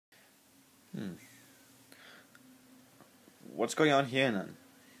What's going on here then?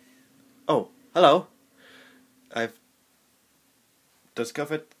 Oh, hello. I've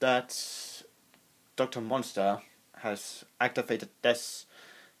discovered that Dr. Monster has activated this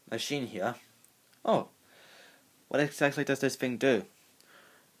machine here. Oh, what exactly does this thing do?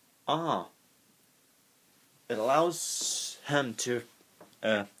 Ah, it allows him to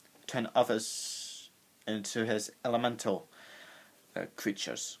turn others into his elemental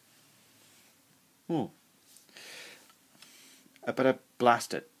creatures. I better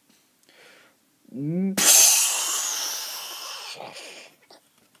blast it.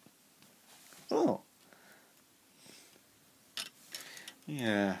 Oh.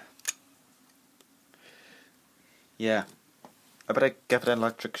 Yeah. Yeah. I better give it an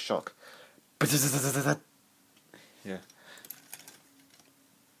electric shock. Yeah.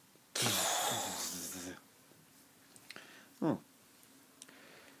 Oh.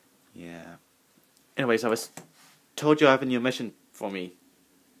 Yeah. Anyways, I was told you have a new mission for me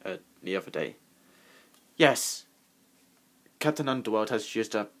the other day. Yes. Captain Underworld has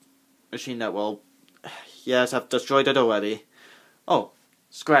used a machine that will... Yes, I've destroyed it already. Oh,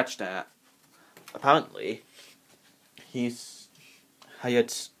 scratch that. Apparently, he's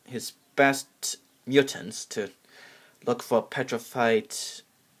hired his best mutants to look for Petrified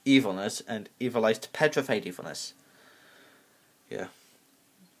Evilness and Evilized Petrified Evilness. Yeah.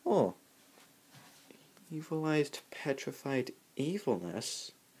 Oh. Evilized Petrified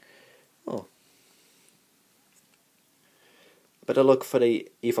Evilness? Oh. Better look for the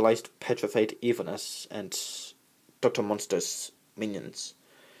Evilized Petrified Evilness and Dr. Monster's minions.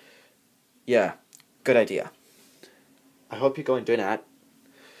 Yeah, good idea. I hope you go and do that.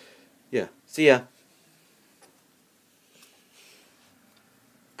 Yeah, see ya.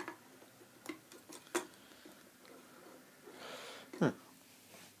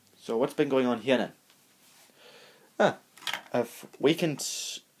 So what's been going on here then? I've weakened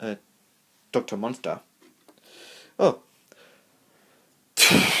Dr. Monster. Oh.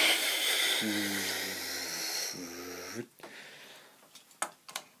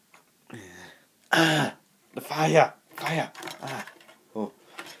 The fire! Fire! Oh.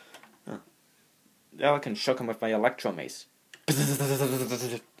 Now I can shock him with my electro mace.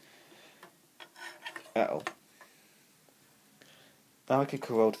 Uh-oh. Now I can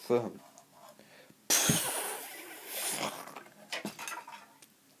corrode through him.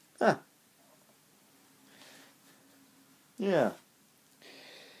 Yeah.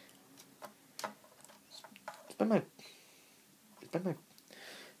 It's been my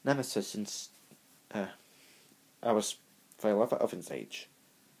nemesis since I was FireLavaOven's age.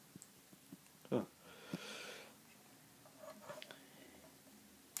 Oh.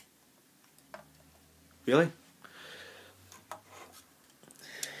 Really?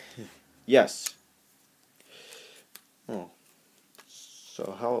 Yes. Oh.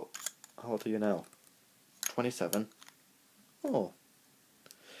 So how old are you now? 27? Oh.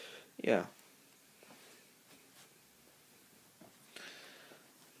 Yeah.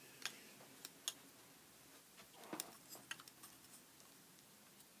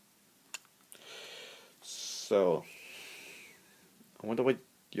 So, I wonder what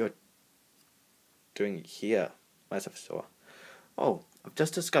you're doing here, Massive Store. Oh, I've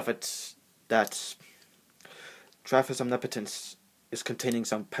just discovered that Travis Omnipotence is containing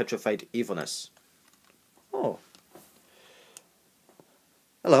some petrified evilness. Oh.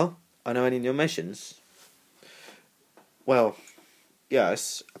 Hello, are there any new missions? Well,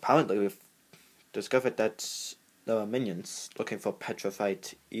 yes, apparently we've discovered that there are minions looking for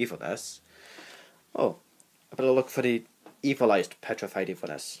petrified evilness. Oh, I better look for the evilized petrified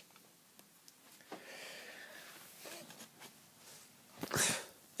evilness.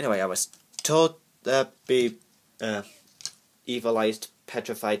 Anyway, I was told there'd be evilized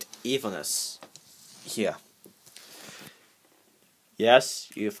petrified evilness here. Yes,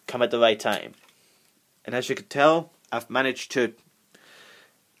 you've come at the right time. And as you can tell, I've managed to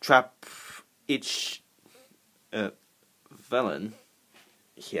trap each villain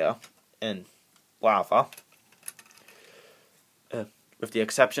here in lava, with the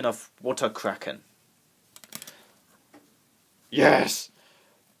exception of Water Kraken. Yes,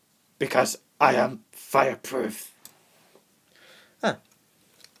 because I am fireproof.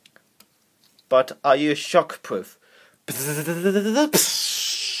 But are you shockproof?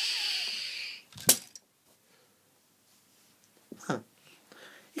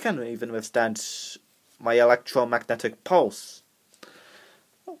 You can't even withstand my electromagnetic pulse.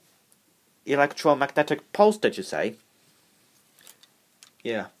 Electromagnetic pulse, did you say?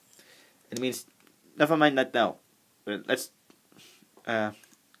 Yeah. It means... Never mind that now. Let's...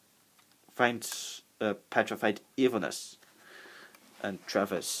 finds petrified evilness and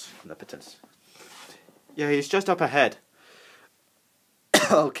Trevor's omnipotence. Yeah, he's just up ahead.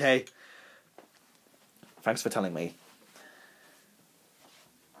 Okay. Thanks for telling me.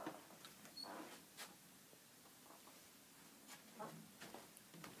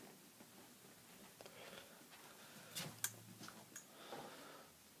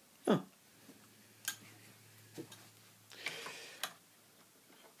 Oh.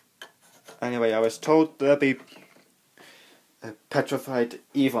 Anyway, I was told there'll be a petrified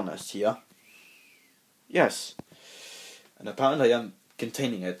evilness here. Yes. And apparently I'm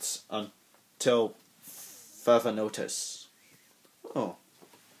containing it until further notice. Oh.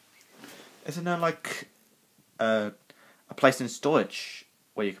 Isn't there like a place in storage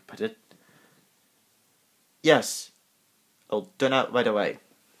where you can put it? Yes. I'll do that right away.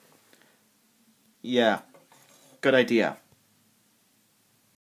 Yeah. Good idea.